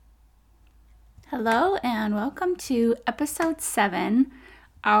Hello and welcome to episode 7,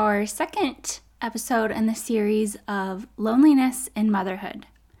 our second episode in the series of loneliness in motherhood.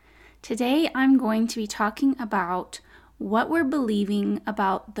 Today I'm going to be talking about what we're believing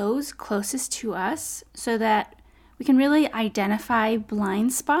about those closest to us so that we can really identify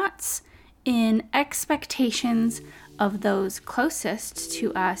blind spots in expectations of those closest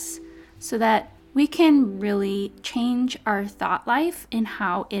to us so that we can really change our thought life in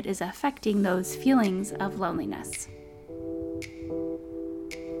how it is affecting those feelings of loneliness.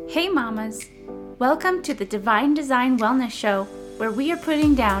 Hey mamas, welcome to the Divine Design Wellness Show, where we are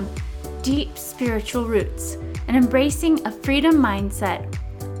putting down deep spiritual roots and embracing a freedom mindset,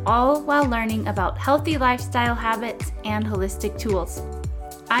 all while learning about healthy lifestyle habits and holistic tools.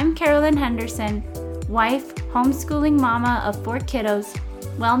 I'm Carolyn Henderson, wife, homeschooling mama of 4 kiddos,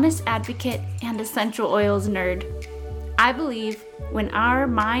 wellness advocate, and essential oils nerd. I believe when our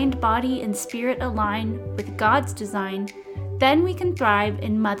mind, body, and spirit align with God's design, then we can thrive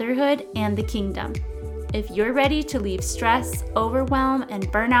in motherhood and the kingdom. If you're ready to leave stress, overwhelm,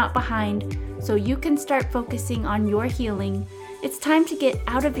 and burnout behind so you can start focusing on your healing, it's time to get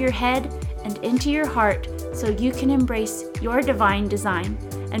out of your head and into your heart so you can embrace your divine design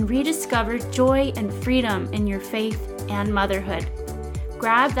and rediscover joy and freedom in your faith and motherhood.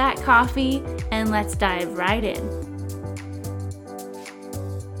 Grab that coffee and let's dive right in.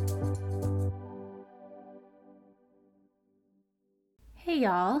 Hey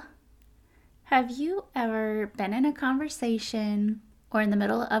y'all, have you ever been in a conversation or in the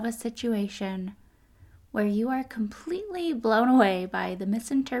middle of a situation where you are completely blown away by the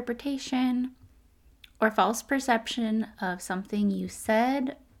misinterpretation or false perception of something you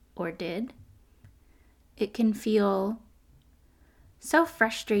said or did? It can feel so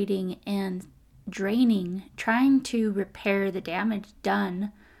frustrating and draining trying to repair the damage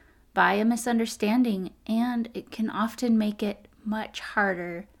done by a misunderstanding, and it can often make it much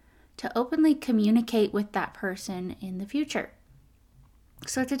harder to openly communicate with that person in the future.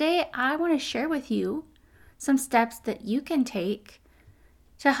 So today I want to share with you some steps that you can take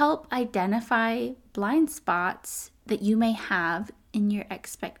to help identify blind spots that you may have in your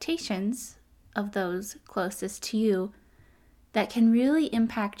expectations of those closest to you that can really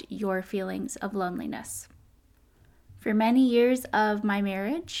impact your feelings of loneliness. For many years of my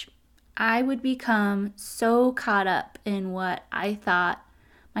marriage, I would become so caught up in what I thought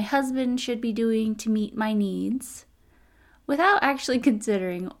my husband should be doing to meet my needs without actually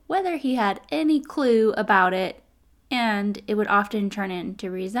considering whether he had any clue about it, and it would often turn into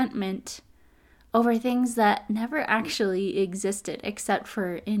resentment over things that never actually existed except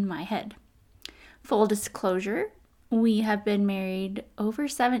for in my head. Full disclosure, we have been married over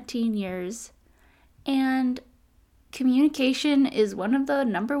 17 years, and communication is one of the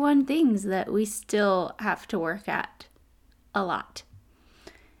number one things that we still have to work at a lot.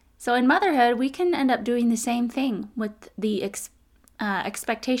 So in motherhood, we can end up doing the same thing with the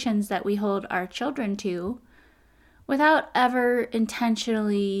expectations that we hold our children to without ever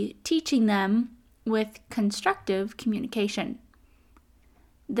intentionally teaching them with constructive communication.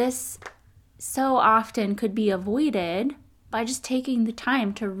 This so often could be avoided by just taking the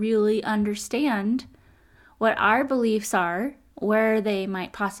time to really understand what our beliefs are, where they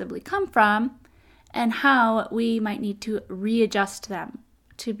might possibly come from, and how we might need to readjust them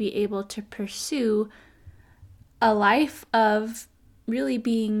to be able to pursue a life of really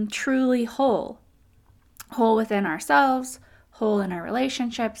being truly whole within ourselves, whole in our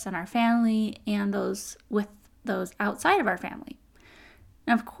relationships and our family, and those outside of our family.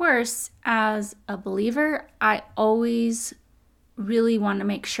 And of course, as a believer, I always really want to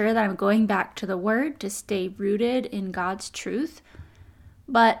make sure that I'm going back to the Word to stay rooted in God's truth.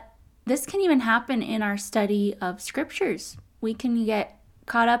 But this can even happen in our study of scriptures. We can get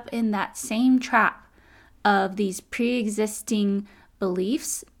caught up in that same trap of these pre-existing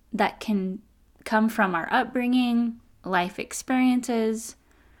beliefs that can come from our upbringing, life experiences,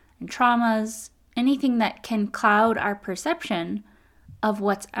 and traumas, anything that can cloud our perception of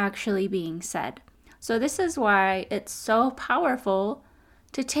what's actually being said. So this is why it's so powerful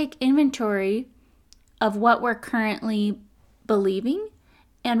to take inventory of what we're currently believing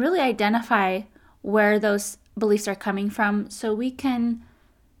and really identify where those beliefs are coming from so we can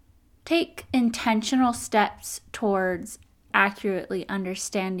take intentional steps towards accurately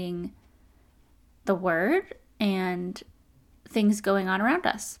understanding the Word and things going on around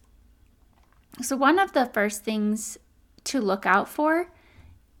us. So one of the first things to look out for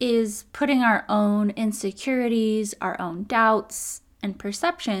is putting our own insecurities, our own doubts, and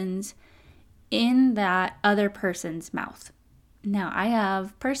perceptions in that other person's mouth. Now, I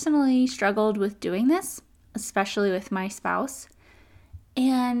have personally struggled with doing this, especially with my spouse.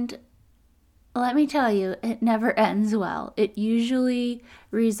 And let me tell you, it never ends well. It usually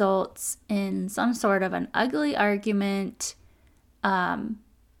results in some sort of an ugly argument, and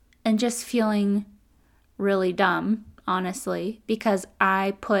just feeling really dumb, honestly, because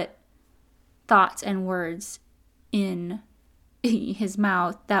I put thoughts and words in his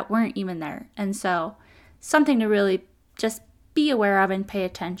mouth that weren't even there. And so, something to really just be aware of and pay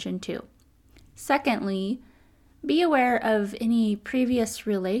attention to. Secondly, be aware of any previous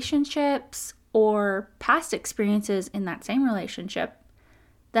relationships or past experiences in that same relationship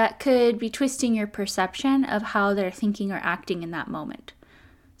that could be twisting your perception of how they're thinking or acting in that moment.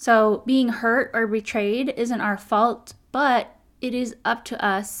 So being hurt or betrayed isn't our fault, but it is up to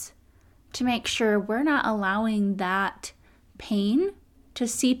us to make sure we're not allowing that pain to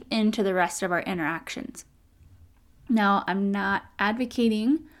seep into the rest of our interactions. Now, I'm not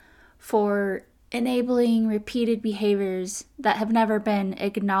advocating for enabling repeated behaviors that have never been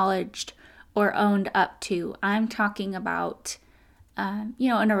acknowledged or owned up to. I'm talking about, in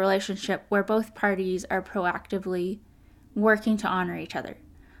a relationship where both parties are proactively working to honor each other.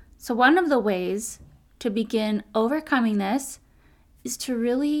 So one of the ways to begin overcoming this is to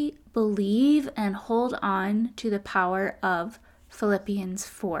really believe and hold on to the power of Philippians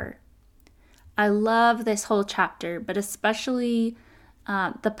 4. I love this whole chapter, but especially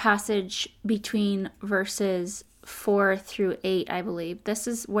the passage between verses 4 through 8, I believe. This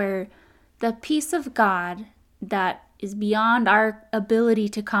is where the peace of God that is beyond our ability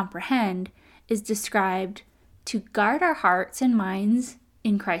to comprehend is described to guard our hearts and minds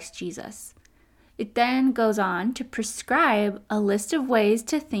in Christ Jesus. It then goes on to prescribe a list of ways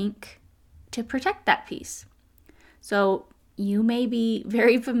to think to protect that peace. So you may be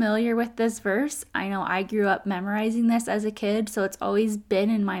very familiar with this verse. I know I grew up memorizing this as a kid, so it's always been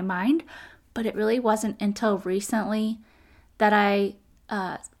in my mind, but it really wasn't until recently that I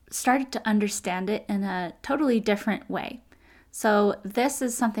started to understand it in a totally different way. So this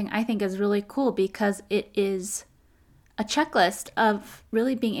is something I think is really cool because it is a checklist of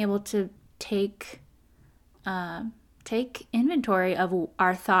really being able to take inventory of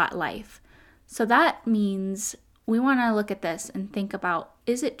our thought life. So that means we want to look at this and think about,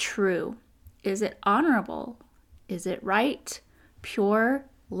 is it true? Is it honorable? Is it right, pure,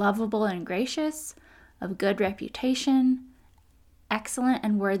 lovable, and gracious, of good reputation, excellent,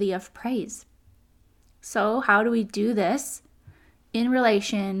 and worthy of praise? So how do we do this in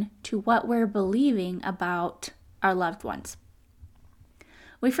relation to what we're believing about our loved ones?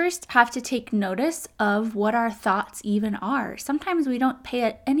 We first have to take notice of what our thoughts even are. Sometimes we don't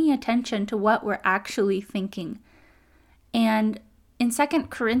pay any attention to what we're actually thinking. And in 2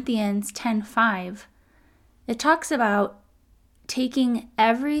 Corinthians 10:5, it talks about taking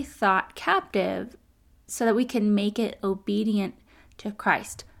every thought captive so that we can make it obedient to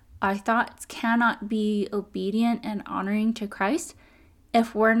Christ. Our thoughts cannot be obedient and honoring to Christ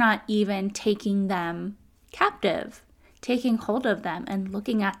if we're not even taking them captive, taking hold of them and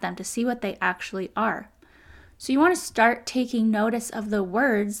looking at them to see what they actually are. So you want to start taking notice of the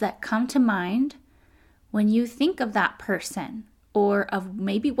words that come to mind when you think of that person, or of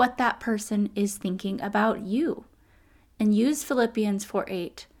maybe what that person is thinking about you. And use Philippians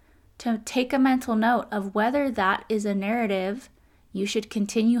 4:8 to take a mental note of whether that is a narrative you should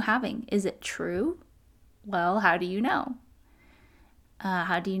continue having. Is it true? Well, how do you know?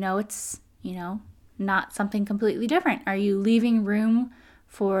 How do you know it's, not something completely different? Are you leaving room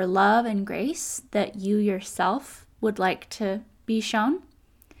for love and grace that you yourself would like to be shown?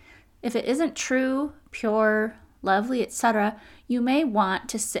 If it isn't true, pure, lovely, etc., you may want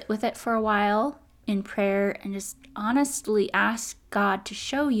to sit with it for a while in prayer and just honestly ask God to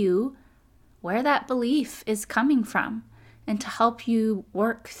show you where that belief is coming from and to help you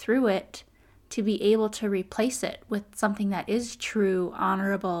work through it to be able to replace it with something that is true,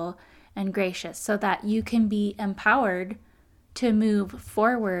 honorable, and gracious, so that you can be empowered to move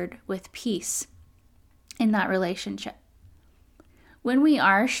forward with peace in that relationship. When we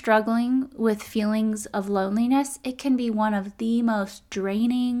are struggling with feelings of loneliness, it can be one of the most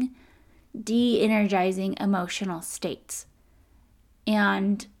draining, de-energizing emotional states.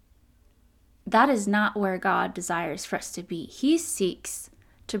 And that is not where God desires for us to be. He seeks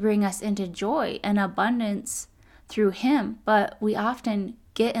to bring us into joy and abundance through Him, but we often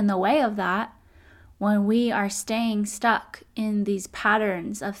get in the way of that when we are staying stuck in these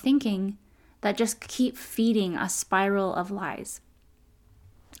patterns of thinking that just keep feeding a spiral of lies.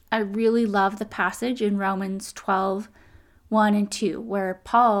 I really love the passage in Romans 12:1 and 2, where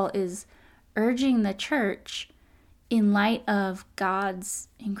Paul is urging the church in light of God's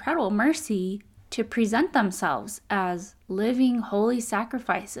incredible mercy, to present themselves as living holy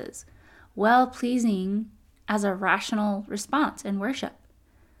sacrifices, well-pleasing as a rational response in worship.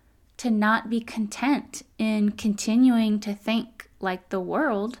 To not be content in continuing to think like the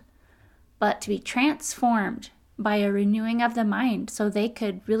world, but to be transformed by a renewing of the mind so they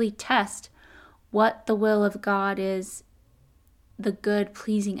could really test what the will of God is, the good,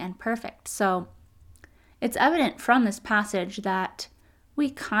 pleasing, and perfect. So it's evident from this passage that we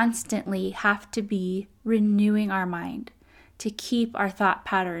constantly have to be renewing our mind to keep our thought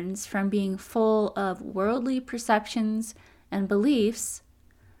patterns from being full of worldly perceptions and beliefs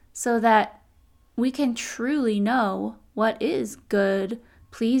so that we can truly know what is good,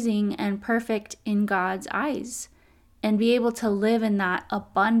 pleasing, and perfect in God's eyes, and be able to live in that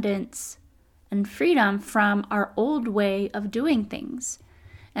abundance and freedom from our old way of doing things.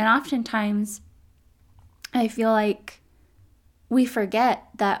 And oftentimes, I feel like we forget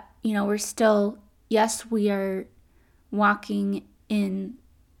that, we're still, yes, we are walking in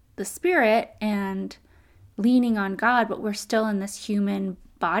the Spirit and leaning on God, but we're still in this human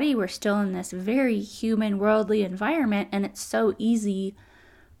body. We're still in this very human, worldly environment, and it's so easy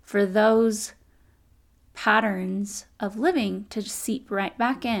for those patterns of living to just seep right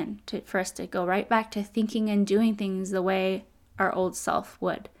back in, for us to go right back to thinking and doing things the way our old self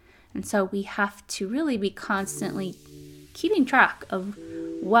would. And so we have to really be constantly keeping track of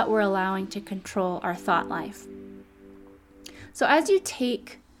what we're allowing to control our thought life. So as you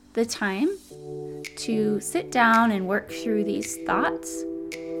take the time to sit down and work through these thoughts,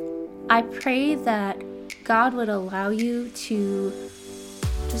 I pray that God would allow you to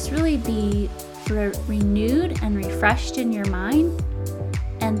just really be renewed and refreshed in your mind,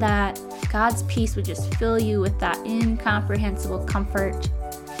 and that God's peace would just fill you with that incomprehensible comfort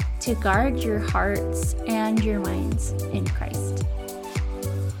to guard your hearts and your minds in Christ.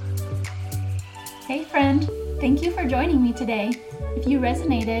 Hey friend, thank you for joining me today. If you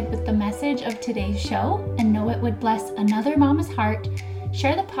resonated with the message of today's show and know it would bless another mama's heart,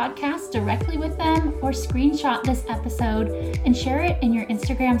 share the podcast directly with them or screenshot this episode and share it in your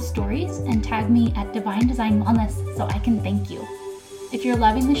Instagram stories and tag me at Divine Design Wellness so I can thank you. If you're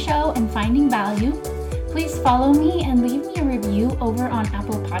loving the show and finding value, please follow me and leave me a review over on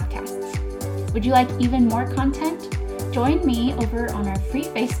Apple Podcasts. Would you like even more content? Join me over on our free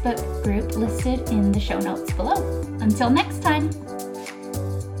Facebook group listed in the show notes below. Until next time.